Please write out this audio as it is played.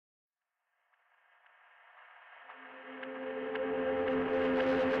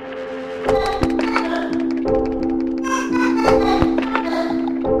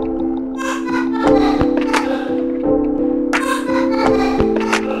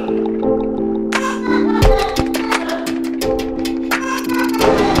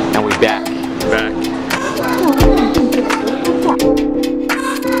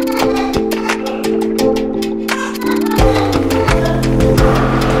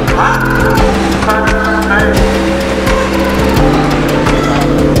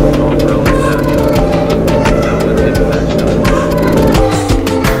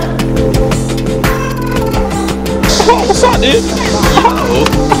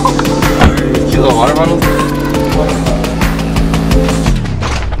water bottles?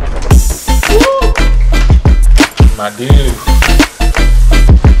 My dude.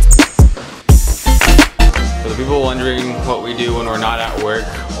 For the people wondering what we do when we're not at work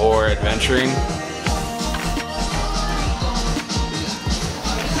or adventuring,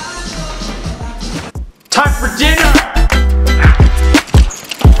 time for dinner!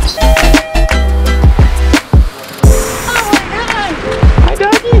 Hi,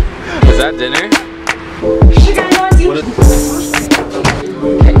 doggy! Is that dinner?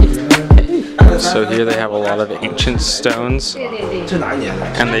 So here they have a lot of ancient stones,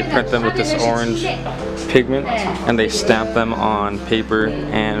 and they print them with this orange pigment, and they stamp them on paper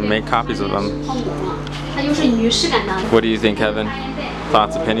and make copies of them. What do you think, Kevin?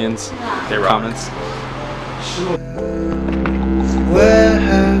 Thoughts, opinions, comments? Where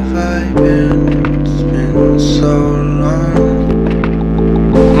have I been? It's been so long.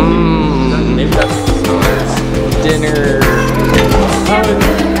 Maybe that's dinner.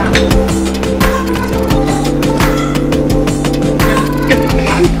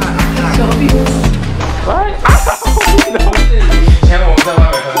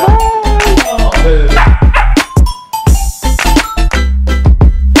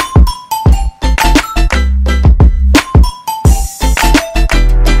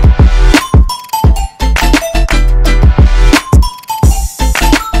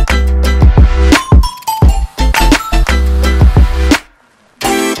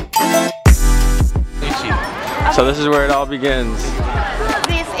 So this is where it all begins.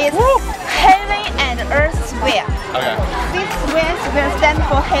 This is heaven and earth sphere. Okay. This sphere will stand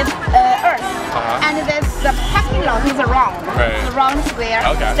for earth, and the parking lot is round. Right. The round sphere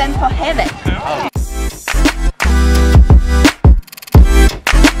stands for heaven. Oh.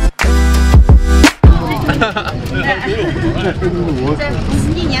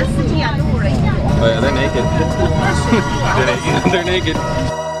 Oh yeah, they're naked. They're naked.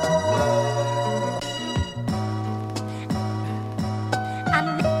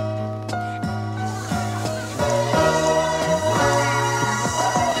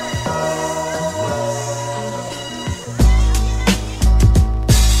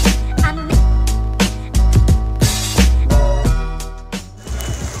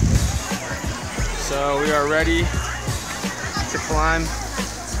 So we are ready to climb.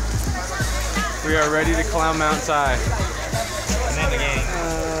 We are ready to climb Mount Tai. And in the game.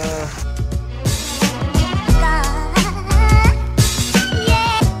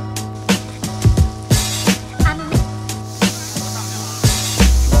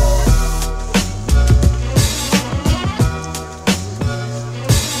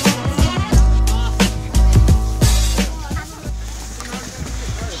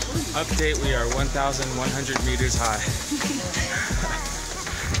 Update, we are 1,100 meters high.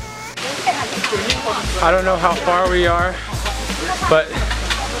 I don't know how far we are, but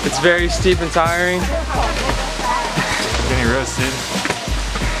it's very steep and tiring. Getting roasted.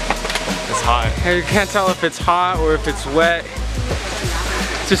 It's hot. And you can't tell if it's hot or if it's wet.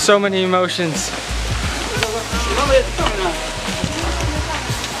 Just so many emotions.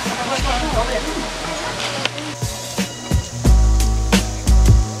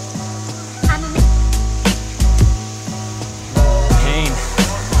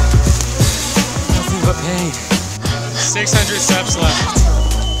 Pain. 600 steps left.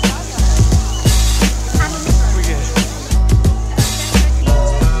 We good.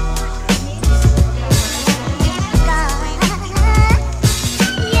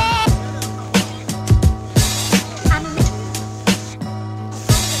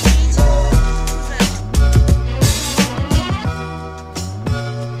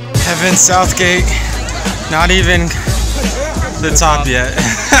 Kevin Southgate, not even the top yet.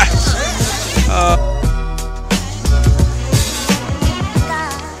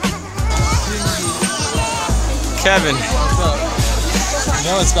 Kevin. You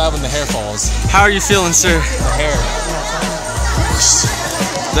know it's bad when the hair falls. How are you feeling, sir? The hair.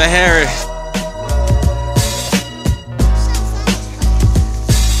 The hair.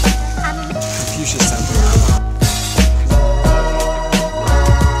 Confucius Temple.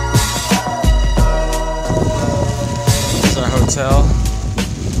 This is our hotel.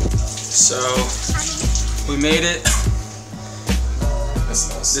 So, we made it.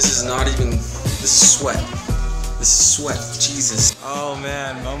 This is not even, this is sweat. This is sweat, Jesus. Oh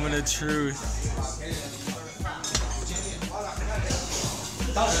man, moment of truth.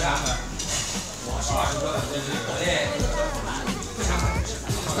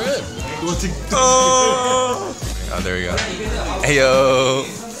 Oh! Oh, there we go. Hey yo!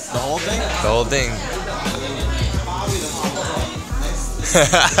 The whole thing? The whole thing.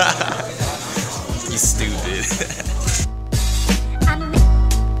 You stupid.